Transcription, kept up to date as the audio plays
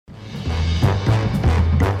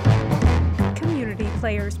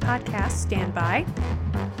Players podcast stand by.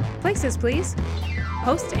 Places, please.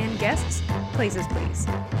 Host and guests, places, please.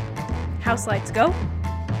 House lights, go.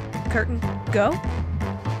 Curtain, go.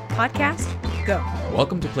 Podcast, go.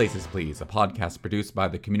 Welcome to Places, Please, a podcast produced by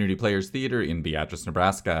the Community Players Theater in Beatrice,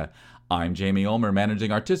 Nebraska. I'm Jamie Ulmer,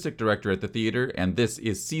 Managing Artistic Director at the theater, and this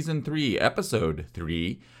is Season 3, Episode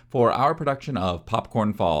 3, for our production of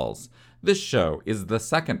Popcorn Falls. This show is the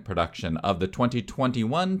second production of the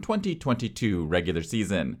 2021-2022 regular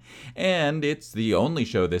season, and it's the only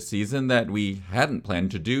show this season that we hadn't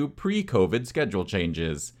planned to do pre-COVID schedule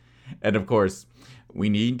changes. And of course, we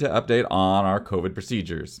need to update on our COVID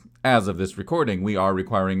procedures. As of this recording, we are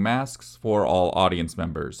requiring masks for all audience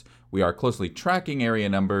members. We are closely tracking area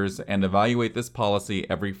numbers and evaluate this policy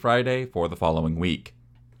every Friday for the following week.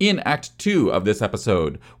 In Act 2 of this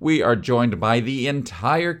episode, we are joined by the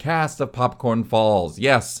entire cast of Popcorn Falls.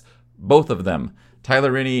 Yes, both of them,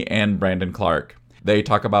 Tyler Rinney and Brandon Clark. They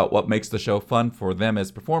talk about what makes the show fun for them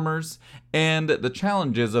as performers, and the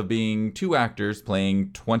challenges of being two actors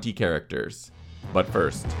playing 20 characters. But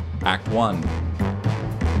first, Act 1.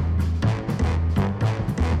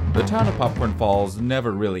 The town of Popcorn Falls never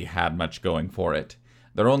really had much going for it.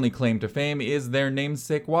 Their only claim to fame is their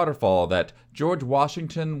namesake waterfall that George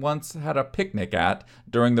Washington once had a picnic at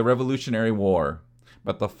during the Revolutionary War.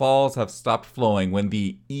 But the falls have stopped flowing when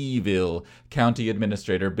the evil county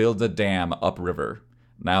administrator builds a dam upriver.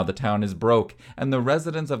 Now the town is broke, and the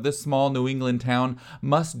residents of this small New England town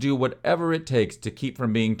must do whatever it takes to keep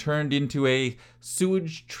from being turned into a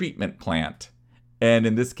sewage treatment plant. And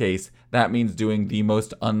in this case, that means doing the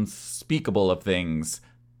most unspeakable of things,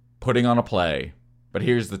 putting on a play. But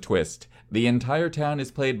here's the twist. The entire town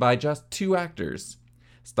is played by just two actors.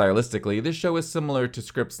 Stylistically, this show is similar to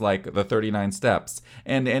scripts like The 39 Steps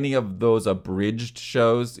and any of those abridged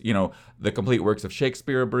shows, the complete works of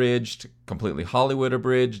Shakespeare abridged, Completely Hollywood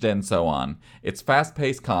abridged, and so on. It's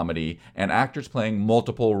fast-paced comedy and actors playing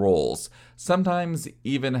multiple roles, sometimes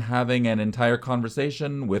even having an entire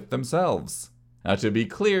conversation with themselves. Now, to be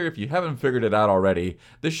clear, if you haven't figured it out already,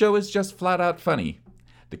 the show is just flat-out funny.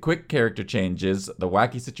 The quick character changes, the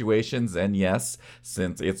wacky situations, and yes,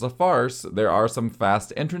 since it's a farce, there are some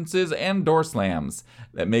fast entrances and door slams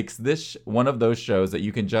that makes this one of those shows that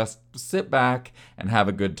you can just sit back and have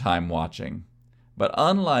a good time watching. But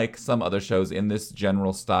unlike some other shows in this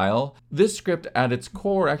general style, this script at its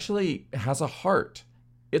core actually has a heart.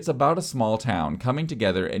 It's about a small town coming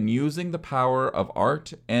together and using the power of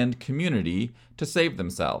art and community to save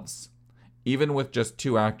themselves. Even with just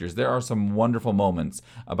two actors, there are some wonderful moments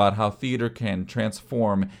about how theater can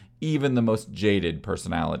transform even the most jaded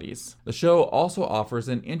personalities. The show also offers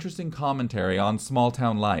an interesting commentary on small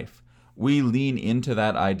town life. We lean into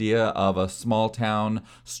that idea of a small town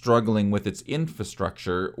struggling with its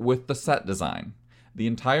infrastructure with the set design. The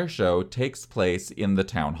entire show takes place in the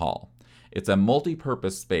town hall. It's a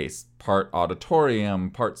multi-purpose space, part auditorium,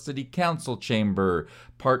 part city council chamber,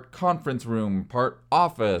 part conference room, part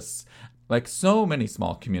office. Like so many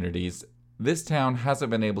small communities, this town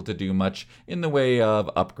hasn't been able to do much in the way of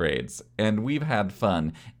upgrades, and we've had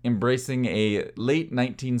fun embracing a late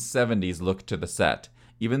 1970s look to the set,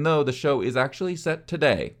 even though the show is actually set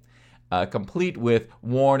today, complete with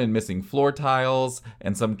worn and missing floor tiles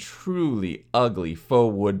and some truly ugly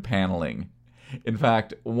faux wood paneling. In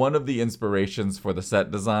fact, one of the inspirations for the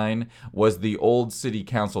set design was the old city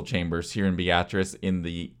council chambers here in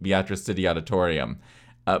the Beatrice City Auditorium.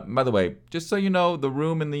 By the way, just so you know, the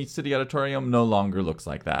room in the City Auditorium no longer looks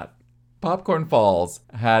like that. Popcorn Falls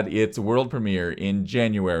had its world premiere in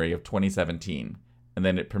January of 2017, and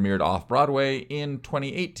then it premiered off-Broadway in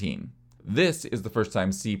 2018. This is the first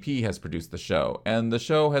time CP has produced the show, and the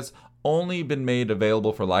show has only been made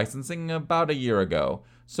available for licensing about a year ago,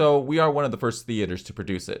 so we are one of the first theaters to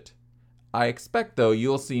produce it. I expect, though,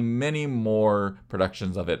 you'll see many more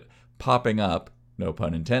productions of it popping up, no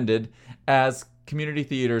pun intended, as community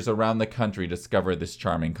theaters around the country discover this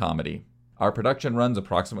charming comedy. Our production runs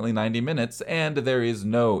approximately 90 minutes, and there is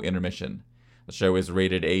no intermission. The show is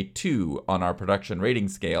rated a 2 on our production rating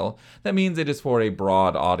scale. That means it is for a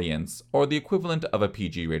broad audience, or the equivalent of a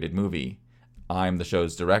PG-rated movie. I'm the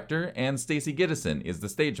show's director, and Stacy Gittison is the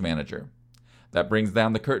stage manager. That brings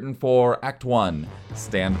down the curtain for Act 1.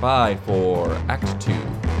 Stand by for Act 2.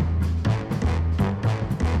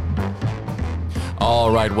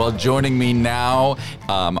 All right, well, joining me now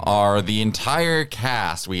are the entire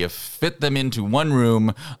cast. We have fit them into one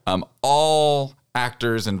room, all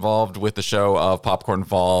actors involved with the show of Popcorn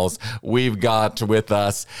Falls. We've got with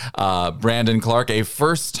us Brandon Clark, a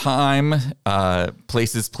first-time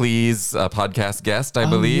Places Please podcast guest, I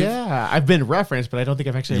believe. Yeah, I've been referenced, but I don't think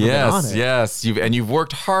I've actually ever been on it. Yes, you've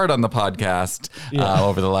worked hard on the podcast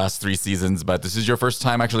over the last 3 seasons, but this is your first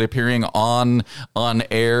time actually appearing on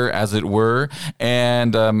air, as it were,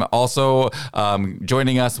 and also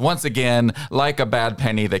joining us once again, like a bad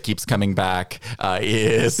penny that keeps coming back,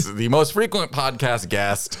 is the most frequent podcast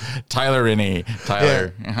guest, Tyler Rennie.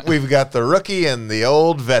 Tyler. Yeah, we've got the rookie and the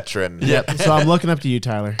old veteran. Yep. So I'm looking up to you,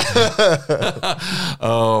 Tyler.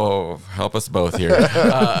 Oh, help us both here.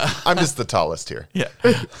 I'm just the tallest here. Yeah.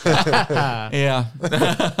 Yeah.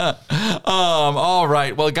 All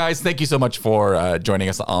right. Well, guys, thank you so much for joining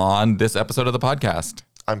us on this episode of the podcast.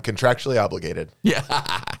 I'm contractually obligated. Yeah.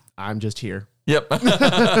 I'm just here. Yep.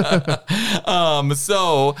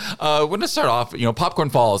 So we're going to start off,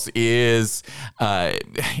 Popcorn Falls is,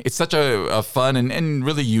 it's such a fun and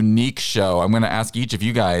really unique show. I'm going to ask each of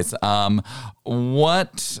you guys,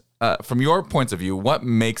 what, from your points of view, what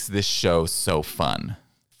makes this show so fun?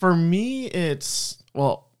 For me, this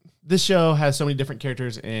show has so many different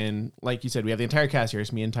characters, and like you said, we have the entire cast here.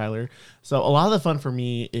 It's me and Tyler. So a lot of the fun for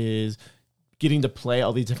me is getting to play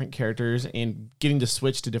all these different characters and getting to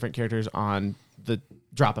switch to different characters on the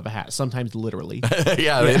drop of a hat, sometimes literally.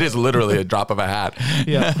 Yeah, it is literally a drop of a hat.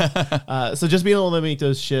 Yeah. So just being able to make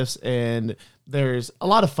those shifts, and there's a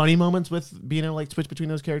lot of funny moments with being able to switch between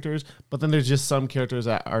those characters, but then there's just some characters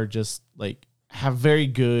that are just have very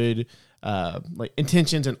good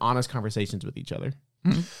intentions and honest conversations with each other.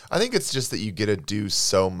 I think it's just that you get to do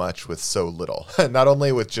so much with so little, not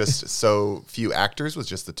only with just so few actors, with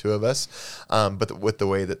just the two of us, but with the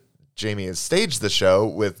way that Jamie has staged the show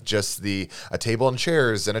with just a table and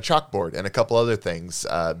chairs and a chalkboard and a couple other things.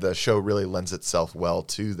 The show really lends itself well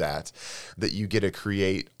to that you get to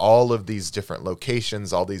create all of these different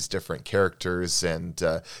locations, all these different characters, and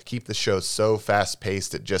keep the show so fast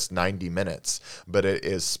paced at just 90 minutes, but it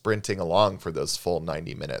is sprinting along for those full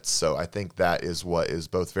 90 minutes. So I think that is what is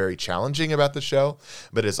both very challenging about the show,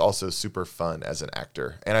 but is also super fun as an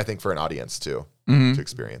actor. And I think for an audience too, to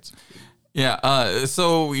experience. Yeah,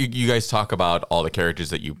 so you guys talk about all the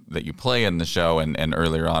characters that you play in the show, and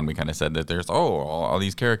earlier on we kind of said that there's all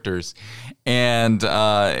these characters, and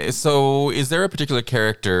so is there a particular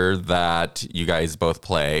character that you guys both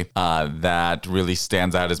play that really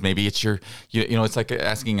stands out as maybe it's it's like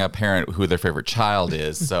asking a parent who their favorite child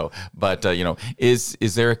is. So, but is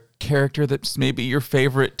there a character that's maybe your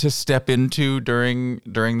favorite to step into during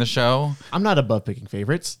the show? I'm not above picking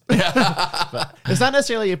favorites. But it's not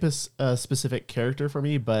necessarily a specific character for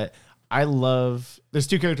me, but there's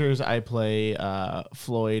 2 characters I play,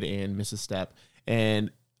 Floyd and Mrs. Stepp,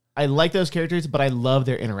 and I like those characters, but I love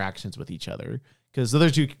their interactions with each other, because those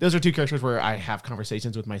are 2 characters where I have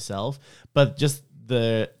conversations with myself, but just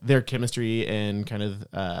their chemistry and kind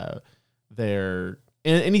of their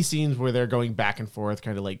any scenes where they're going back and forth,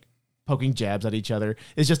 kind of like poking jabs at each other,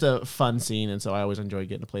 is just a fun scene, and so I always enjoy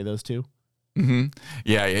getting to play those 2. Mm-hmm.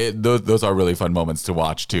 Yeah, those are really fun moments to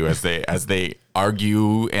watch too, as they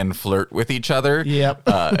argue and flirt with each other. Yep.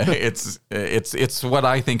 It's what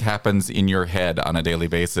I think happens in your head on a daily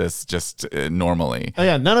basis, just normally. Oh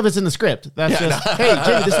yeah, none of it's in the script. That's hey,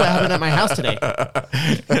 Jamie, this is what happened at my house today.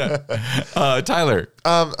 Tyler.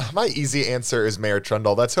 My easy answer is Mayor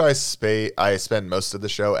Trundle. That's who I spend most of the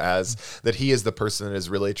show as. That he is the person that is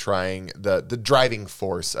really trying the driving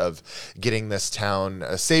force of getting this town,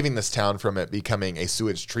 saving this town from it becoming a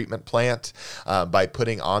sewage treatment plant by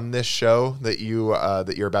putting on this show that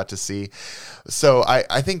you're about to see. So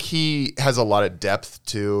I think he has a lot of depth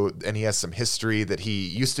too, and he has some history that he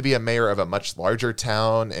used to be a mayor of a much larger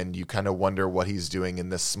town, and you kind of wonder what he's doing in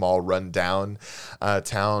this small rundown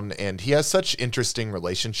town. And he has such interesting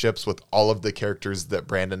relationships with all of the characters that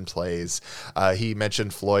Brandon plays. He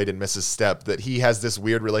mentioned Floyd and Mrs. Stepp, that he has this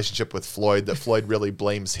weird relationship with Floyd, that Floyd really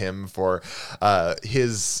blames him for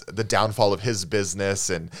the downfall of his business,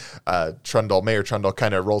 and Mayor Trundle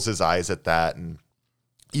kind of rolls his eyes at that. And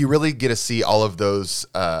you really get to see all of those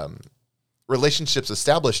relationships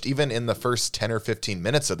established even in the first 10 or 15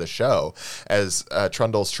 minutes of the show, as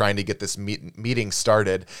Trundle's trying to get this meeting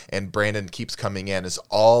started, and Brandon keeps coming in as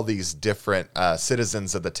all these different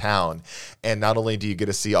citizens of the town. And not only do you get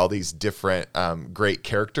to see all these different great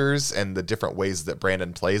characters and the different ways that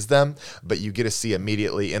Brandon plays them, but you get to see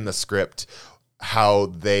immediately in the script how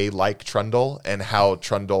they like Trundle and how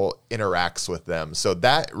Trundle interacts with them. So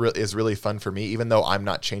that is really fun for me. Even though I'm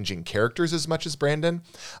not changing characters as much as Brandon,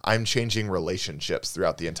 I'm changing relationships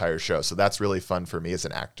throughout the entire show. So that's really fun for me as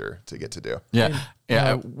an actor to get to do.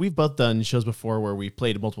 Yeah. We've both done shows before where we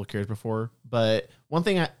played multiple characters before, but one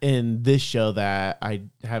thing in this show that I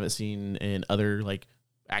haven't seen in other like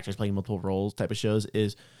actors playing multiple roles type of shows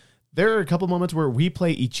is there are a couple moments where we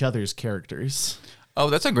play each other's characters. Oh,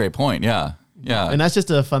 that's a great point. Yeah. Yeah. And that's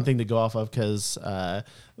just a fun thing to go off of because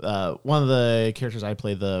one of the characters I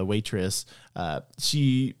play, the waitress,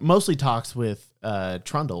 she mostly talks with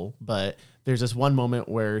Trundle, but there's this one moment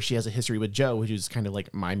where she has a history with Joe, which is kind of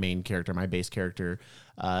like my main character, my base character.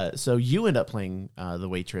 So you end up playing the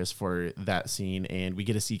waitress for that scene, and we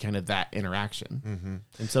get to see kind of that interaction. Mm-hmm.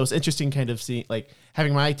 And so it's interesting kind of seeing, like,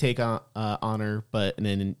 having my take on her, and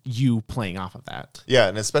then you playing off of that. Yeah,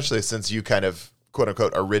 and especially since you kind of quote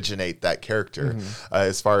unquote originate that character.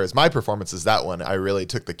 As far as my performance is that one, I really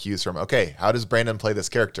took the cues from, okay, how does Brandon play this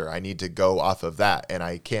character? I need to go off of that. And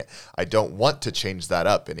I don't want to change that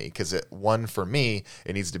up any, because one, for me,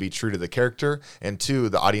 it needs to be true to the character. And two,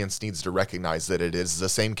 the audience needs to recognize that it is the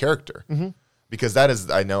same character. Because that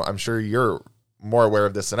is, I'm sure you're more aware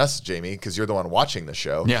of this than us, Jamie, because you're the one watching the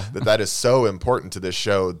show. Yeah. that is so important to this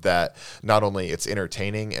show, that not only it's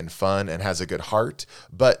entertaining and fun and has a good heart,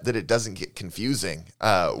 but that it doesn't get confusing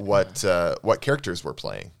what characters we're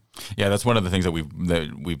playing. Yeah, that's one of the things that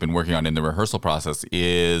we've been working on in the rehearsal process,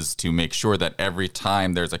 is to make sure that every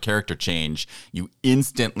time there's a character change, you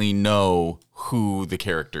instantly know who the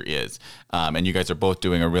character is. And you guys are both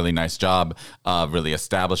doing a really nice job of really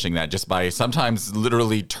establishing that, just by sometimes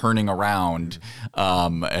literally turning around,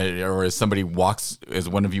 or as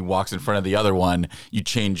one of you walks in front of the other one, you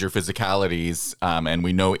change your physicalities, and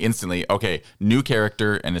we know instantly, okay, new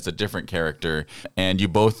character, and it's a different character. And you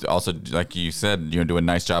both also, like you said, do a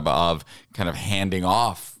nice job of kind of handing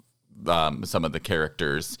off some of the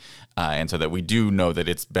characters, and so that we do know that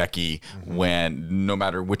it's Becky when no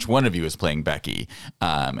matter which one of you is playing Becky,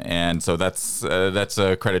 and so that's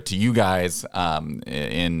a credit to you guys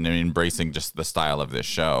in embracing just the style of this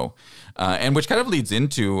show, and which kind of leads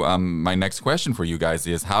into my next question for you guys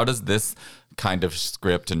is, how does this kind of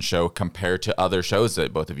script and show compare to other shows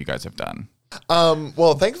that both of you guys have done?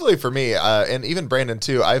 Well, thankfully for me, and even Brandon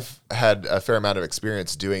too, I've had a fair amount of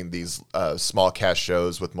experience doing these small cast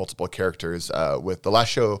shows with multiple characters, with the last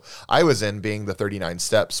show I was in being the 39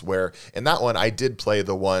 Steps, where in that one I did play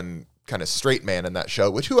the one kind of straight man in that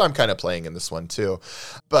show, who I'm kind of playing in this one too,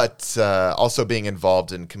 but also being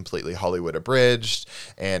involved in Completely Hollywood Abridged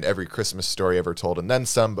and Every Christmas Story Ever Told and Then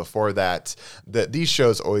Some before that. These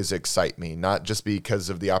shows always excite me, not just because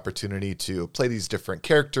of the opportunity to play these different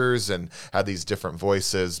characters and have these different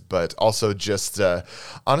voices, but also just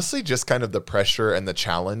honestly just kind of the pressure and the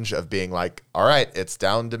challenge of being like, all right, it's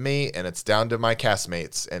down to me and it's down to my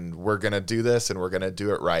castmates, and we're gonna do this and we're gonna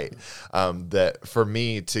do it right. That for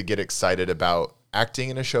me to get excited about acting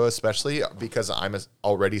in a show, especially because I'm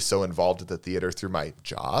already so involved at the theater through my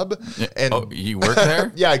job. And you work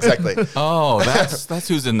there? Yeah, exactly. Oh, that's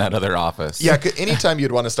who's in that other office. Yeah, anytime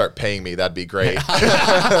you'd want to start paying me, that'd be great.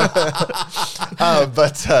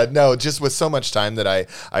 But no, just with so much time that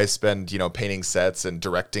I spend, painting sets and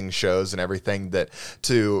directing shows and everything, that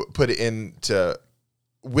to put it into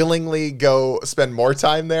willingly go spend more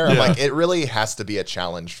time there. I'm like, it really has to be a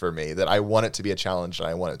challenge for me, that I want it to be a challenge and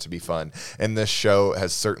I want it to be fun. And this show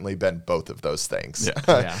has certainly been both of those things.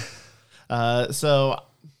 So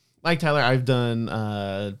like Tyler, I've done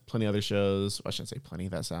plenty of other shows. I shouldn't say plenty.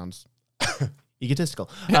 That sounds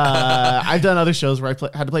egotistical. I've done other shows where I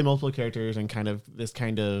had to play multiple characters and kind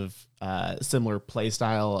of similar play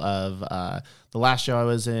style of the last show I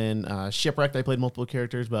was in, Shipwrecked. I played multiple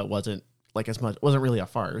characters, but wasn't wasn't really a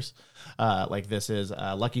farce like this is.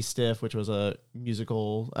 Lucky Stiff, which was a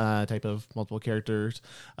musical type of multiple characters,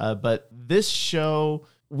 but this show,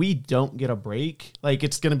 we don't get a break. Like,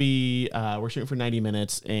 it's gonna be we're shooting for 90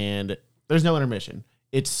 minutes and there's no intermission.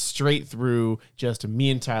 It's straight through just me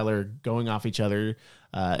and Tyler going off each other,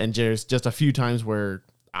 and there's just a few times where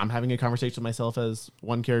I'm having a conversation with myself as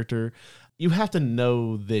one character. You have to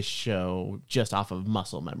know this show just off of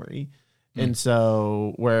muscle memory. And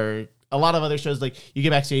so where a lot of other shows, like, you get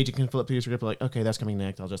backstage, you can flip through your script, like, okay, that's coming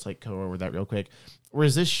next, I'll just go over that real quick.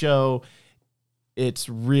 Whereas this show, it's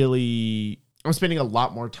really, I'm spending a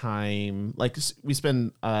lot more time, like, we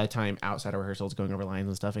spend time outside of rehearsals going over lines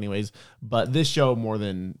and stuff anyways, but this show more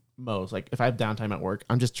than most, like, if I have downtime at work,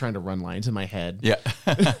 I'm just trying to run lines in my head. Yeah.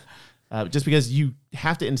 Just because you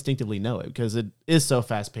have to instinctively know it, because it is so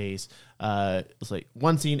fast paced. It's like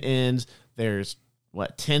one scene ends, there's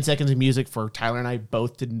 10 seconds of music for Tyler and I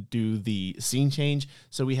both didn't do the scene change.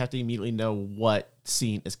 So we have to immediately know what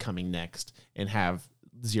scene is coming next and have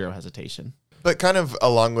zero hesitation. But kind of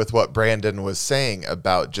along with what Brandon was saying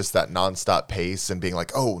about just that nonstop pace and being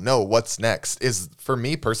like, oh no, what's next, is for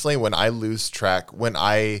me personally, when I lose track, when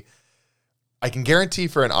I can guarantee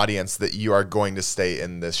for an audience that you are going to stay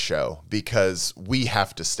in this show because we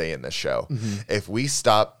have to stay in this show. If we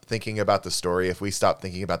stop thinking about the story, if we stop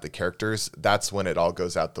thinking about the characters, that's when it all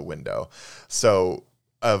goes out the window. So,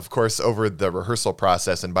 of course, over the rehearsal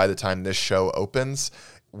process and by the time this show opens,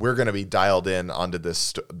 we're going to be dialed in onto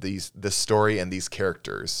this story and these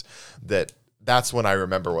characters. That's when I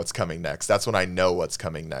remember what's coming next. That's when I know what's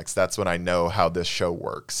coming next. That's when I know how this show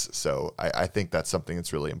works. So I think that's something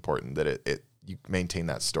that's really important, that you maintain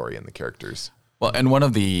that story and the characters. Well, and one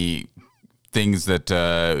of the things that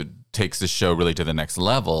takes the show really to the next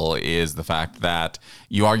level is the fact that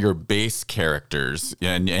you are your base characters,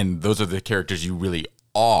 and those are the characters you really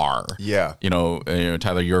are. Yeah.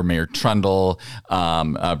 Tyler, you're Mayor Trundle.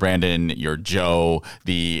 Brandon, you're Joe,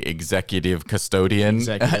 the executive custodian.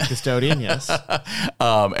 Executive custodian, yes.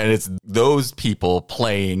 And it's those people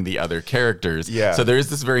playing the other characters. Yeah. So there is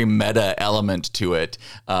this very meta element to it,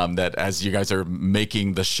 that as you guys are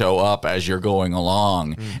making the show up as you're going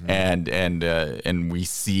along, and we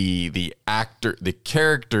see the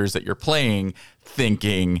characters that you're playing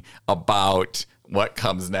thinking about what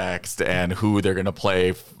comes next and who they're going to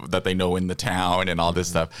play that they know in the town and all this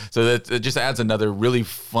stuff. So that it just adds another really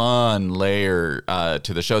fun layer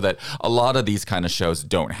to the show that a lot of these kind of shows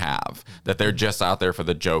don't have, that they're just out there for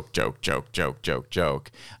the joke.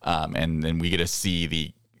 And then we get to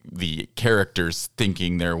see the characters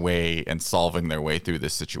thinking their way and solving their way through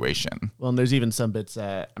this situation. Well, and there's even some bits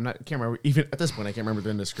that can't remember, even at this point, I can't remember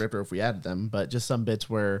they're in the script or if we added them, but just some bits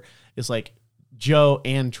where it's like Joe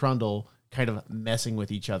and Trundle kind of messing with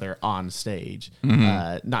each other on stage.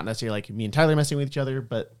 Not necessarily like me and Tyler messing with each other,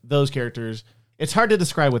 but those characters, it's hard to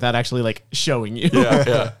describe without actually like showing you.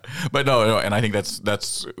 Yeah. But no, and I think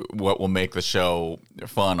that's what will make the show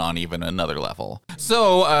fun on even another level.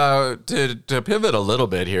 So to pivot a little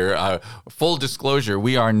bit here, full disclosure,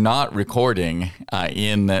 we are not recording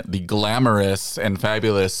in the glamorous and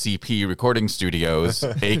fabulous CP recording studios,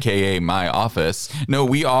 aka my office. No,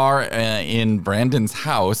 we are in Brandon's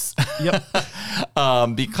house. Yep.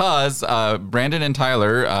 Because Brandon and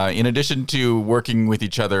Tyler, in addition to working with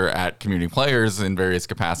each other at Community Players in various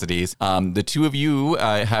capacities, the two of you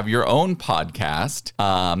have your own podcast.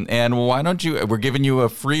 And why don't we're giving you a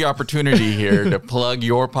free opportunity here to plug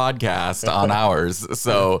your podcast on ours.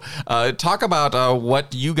 So talk about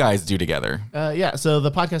what you guys do together. So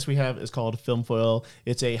the podcast we have is called Film Foil.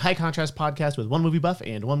 It's a high contrast podcast with one movie buff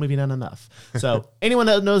and one movie not enough. So anyone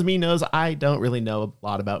that knows me knows I don't really know a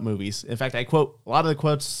lot about movies. In fact, I quote a lot of the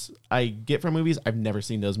quotes I get from movies. I've never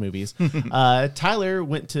seen those movies. Tyler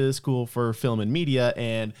went to school for film and media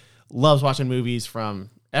and loves watching movies from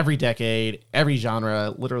every decade, every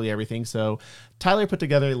genre, literally everything. So Tyler put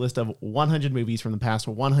together a list of 100 movies from the past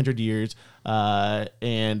 100 years,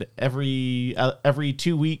 and every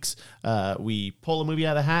 2 weeks we pull a movie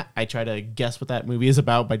out of the hat. I try to guess what that movie is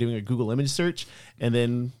about by doing a Google image search, and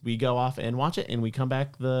then we go off and watch it, and we come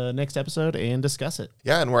back the next episode and discuss it.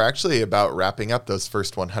 Yeah, and we're actually about wrapping up those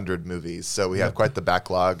first 100 movies, so we have quite the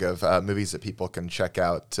backlog of movies that people can check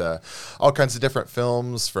out. All kinds of different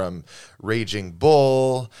films, from Raging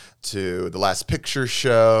Bull to The Last Picture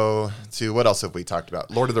Show to what else have we talked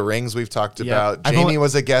about? Lord of the Rings we've talked about. Jamie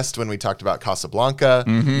was a guest when we talked about Casablanca.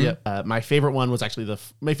 Yep. My favorite one was actually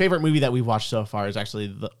my favorite movie that we've watched so far is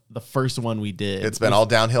actually the first one we did. It's been all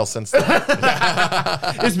downhill since then.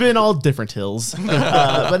 It's been all different hills.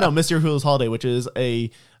 But no, Mr. Fool's Holiday, which is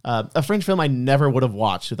a French film I never would have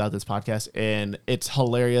watched without this podcast, and it's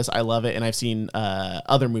hilarious. I love it, and I've seen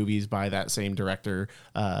other movies by that same director,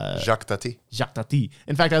 Jacques Tati. Jacques Tati.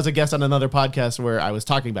 In fact, I was a guest on another podcast where I was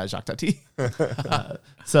talking about Jacques Tati.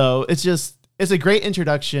 So it's a great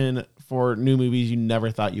introduction for new movies you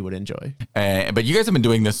never thought you would enjoy. But you guys have been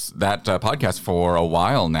doing that podcast for a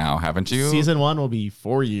while now, haven't you? Season 1 will be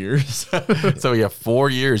 4 years. So yeah, 4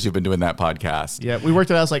 years you've been doing that podcast. Yeah, we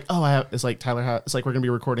worked it out. It's like, it's like Tyler, it's like we're going to be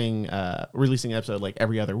recording, releasing an episode like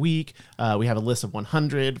every other week. We have a list of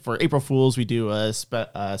 100. For April Fools, we do a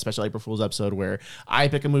special April Fools episode where I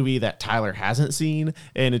pick a movie that Tyler hasn't seen,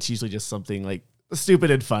 and it's usually just something like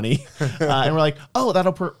stupid and funny. And we're like,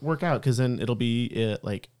 that'll work out, because then it'll be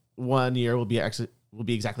like 1 year will be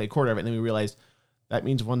exactly a quarter of it. And then we realized that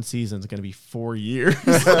means one season is going to be 4 years.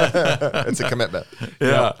 It's a commitment.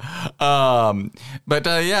 Yeah. And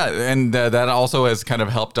that also has kind of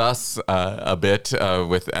helped us a bit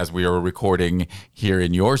with as we are recording here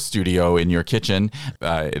in your studio, in your kitchen.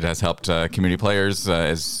 It has helped community players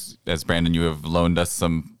as Brandon, you have loaned us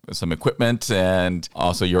some equipment and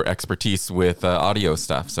also your expertise with audio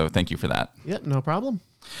stuff. So thank you for that. Yep, no problem.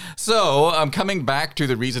 So coming back to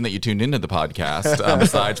the reason that you tuned into the podcast,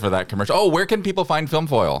 besides for that commercial. Oh, where can people find Film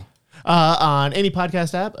Foil? On any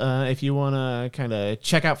podcast app, if you want to kind of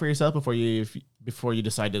check out for yourself before you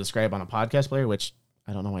decide to subscribe on a podcast player, which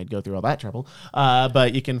I don't know why I'd go through all that trouble.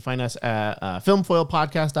 But you can find us at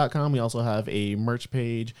filmfoilpodcast.com. We also have a merch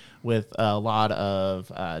page with a lot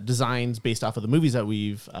of designs based off of the movies that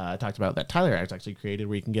we've talked about that Tyler has actually created,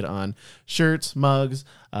 where you can get it on shirts, mugs,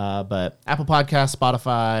 but Apple Podcasts,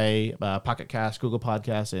 Spotify, Pocket Cast, Google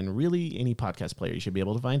Podcasts, and really any podcast player, you should be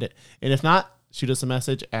able to find it. And if not, shoot us a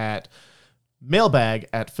message at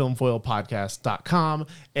mailbag@filmfoilpodcast.com,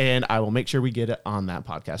 and I will make sure we get it on that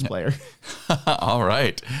podcast player. All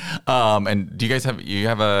right. And do you guys have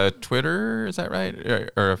a Twitter? Is that right?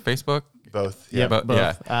 Or a Facebook? Both. Yeah, but-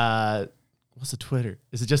 both. What's the Twitter?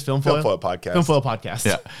 Is it just Film Foil? Film Foil Podcast. Film Foil Podcast.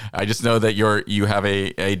 Yeah. I just know that you have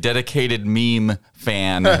a dedicated meme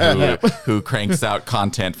fan who cranks out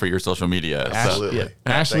content for your social media. So. Absolutely. Yeah.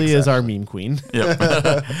 Ashley Thanks, is our meme queen. Yep.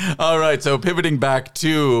 All right. So pivoting back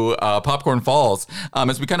to Popcorn Falls,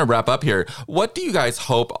 as we kind of wrap up here, what do you guys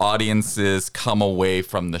hope audiences come away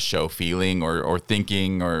from the show feeling or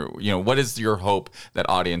thinking, or what is your hope that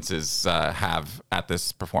audiences have at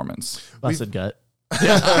this performance? Busted gut.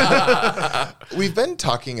 We've been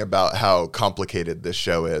talking about how complicated this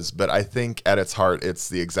show is, but I think at its heart, it's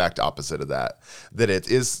the exact opposite of that. That it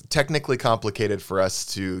is technically complicated for us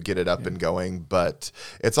to get it up and going, but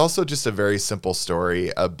it's also just a very simple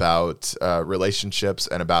story about relationships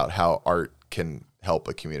and about how art can help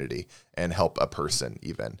a community and help a person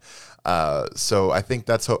even. So I think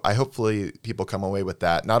hopefully people come away with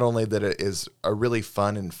that. Not only that it is a really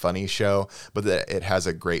fun and funny show, but that it has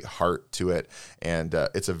a great heart to it. And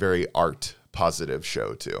it's a very art positive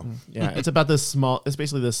show too. Yeah. It's about it's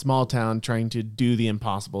basically this small town trying to do the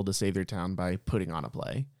impossible to save their town by putting on a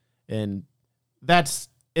play. And it's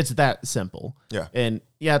that simple. Yeah. And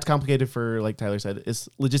yeah, it's complicated for, like Tyler said, it's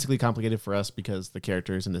logistically complicated for us because the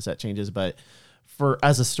characters and the set changes. But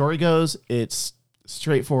as the story goes, it's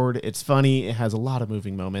straightforward. It's funny. It has a lot of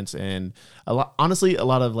moving moments and a lot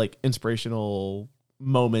of like inspirational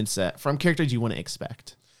moments from characters you wouldn't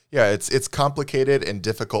expect. Yeah, it's complicated and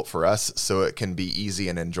difficult for us, so it can be easy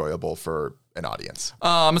and enjoyable for an audience.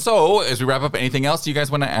 So as we wrap up, anything else you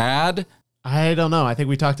guys want to add? I don't know. I think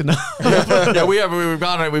we talked enough. Yeah, we've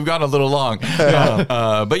gone a little long.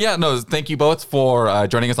 But yeah, no, thank you both for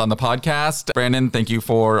joining us on the podcast. Brandon, thank you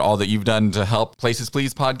for all that you've done to help Places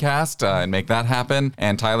Please podcast and make that happen.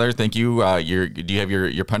 And Tyler, thank you. Do you have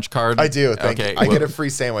your punch card? I do. Okay. I get a free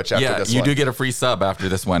sandwich after this one. You do get a free sub after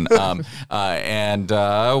this one. And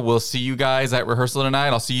we'll see you guys at rehearsal tonight.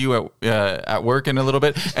 I'll see you at work in a little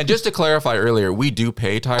bit. And just to clarify earlier, we do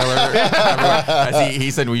pay Tyler. As he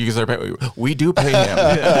said, we do pay him.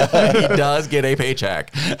 He does get a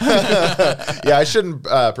paycheck. Yeah, I shouldn't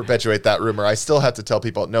perpetuate that rumor. I still have to tell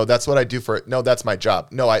people, no, that's what I do for it. No, that's my job.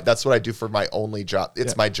 No, that's what I do for my only job.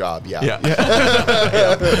 It's my job. Yeah.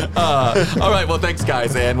 All right. Well, thanks,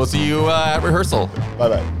 guys. And we'll see you at rehearsal.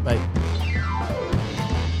 Bye-bye. Bye.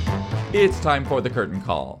 It's time for the curtain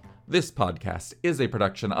call. This podcast is a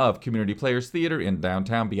production of Community Players Theater in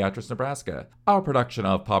downtown Beatrice, Nebraska. Our production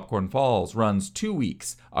of Popcorn Falls runs 2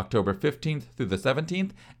 weeks, October 15th through the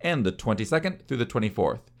 17th and the 22nd through the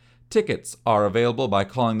 24th. Tickets are available by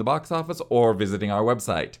calling the box office or visiting our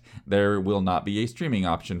website. There will not be a streaming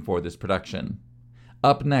option for this production.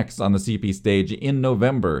 Up next on the CP stage in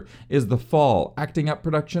November is the fall acting up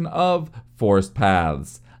production of Forest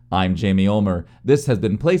Paths. I'm Jamie Ulmer. This has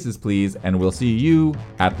been Places Please, and we'll see you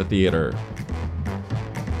at the theater.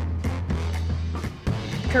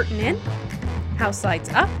 Curtain in, house lights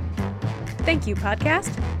up. Thank you,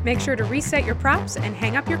 podcast. Make sure to reset your props and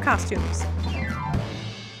hang up your costumes.